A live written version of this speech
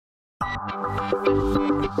Hi,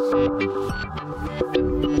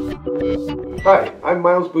 I'm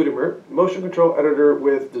Miles Budimer, Motion Control Editor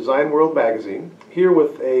with Design World Magazine, here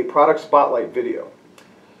with a product spotlight video.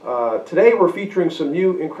 Today we're featuring some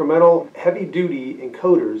new incremental heavy-duty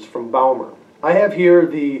encoders from Baumer. I have here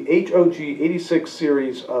the HOG 86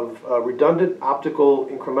 series of redundant optical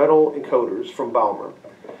incremental encoders from Baumer.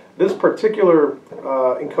 This particular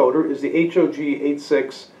encoder is the HOG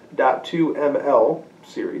 86.2ML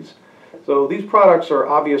series. So these products are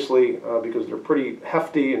obviously, because they're pretty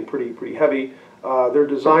hefty and pretty heavy, they're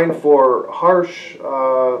designed for harsh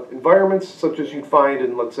environments such as you'd find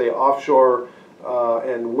in, let's say, offshore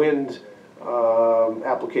and wind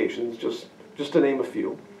applications, just to name a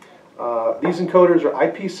few. These encoders are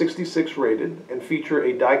IP66 rated and feature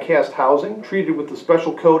a die-cast housing treated with a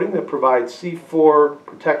special coating that provides C4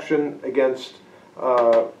 protection against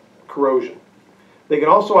corrosion. They can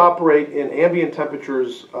also operate in ambient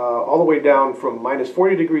temperatures all the way down from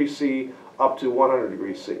 -40°C up to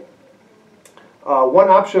 100°C. One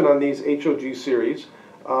option on these HOG series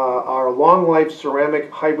are long-life ceramic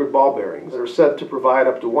hybrid ball bearings that are said to provide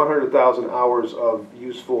up to 100,000 hours of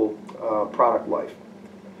useful product life.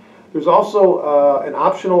 There's also an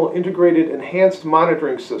optional integrated enhanced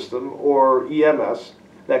monitoring system, or EMS,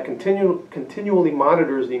 that continually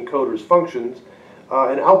monitors the encoder's functions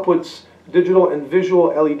and outputs digital and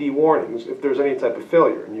visual LED warnings if there's any type of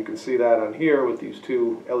failure. And you can see that on here with these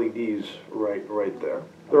two LEDs right there.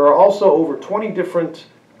 There are also over 20 different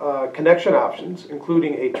connection options,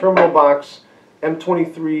 including a terminal box,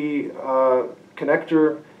 M23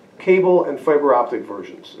 connector, cable, and fiber optic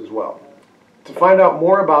versions as well. To find out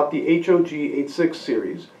more about the HOG 86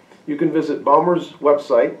 series, you can visit Baumer's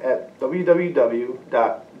website at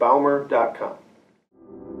www.baumer.com.